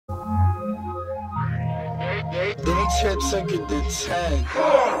Daytrip circuit the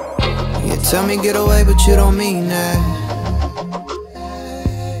 10. You tell me get away, but you don't mean that.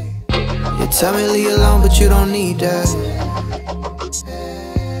 You tell me leave alone, but you don't need that.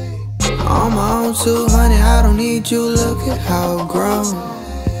 On my own 200, I don't need you, look at how I've grown.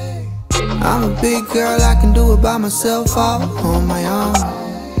 I'm a big girl, I can do it by myself, all on my own.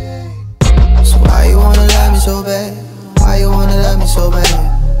 So why you wanna love me so bad? Why you wanna love me so bad?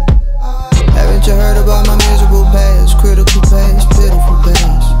 Haven't you heard about my miserable past? Critical past, pitiful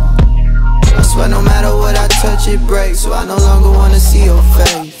past. I swear no matter what I touch it breaks, so I no longer wanna see your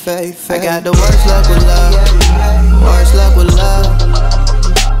face. I got the worst luck with love, worst luck with love.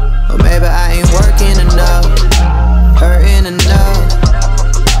 Or maybe I ain't working enough, hurting enough.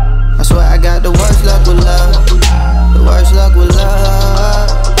 I swear I got the worst luck with love, the worst luck with love.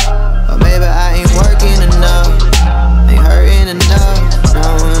 Or maybe I ain't working enough, ain't hurting enough.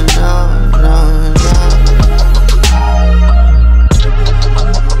 No, no, no, no.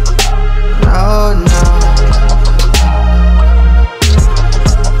 No, no.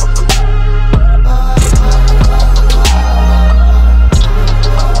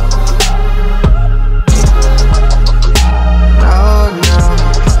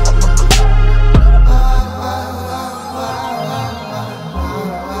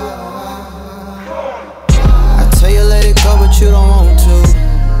 You don't want to.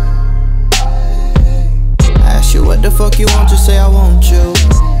 Ask you what the fuck you want, just say I want you.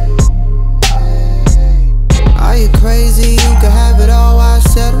 Are you crazy? You can have it all, why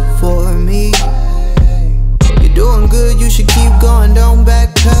settle for me? You're doing good, you should keep going, don't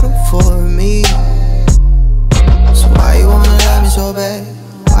backpedal for me. So why you wanna love me so bad?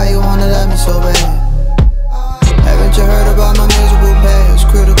 Why you wanna love me so bad? Haven't you heard about my miserable past?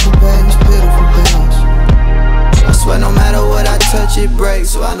 Critical past, pitiful past. I swear no matter what I touch it breaks,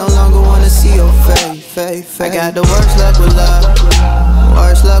 so I no longer wanna see your face. I got the worst luck with love,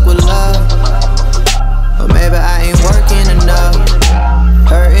 worst luck with love. Or maybe I ain't working enough,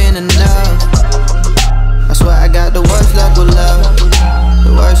 hurting enough.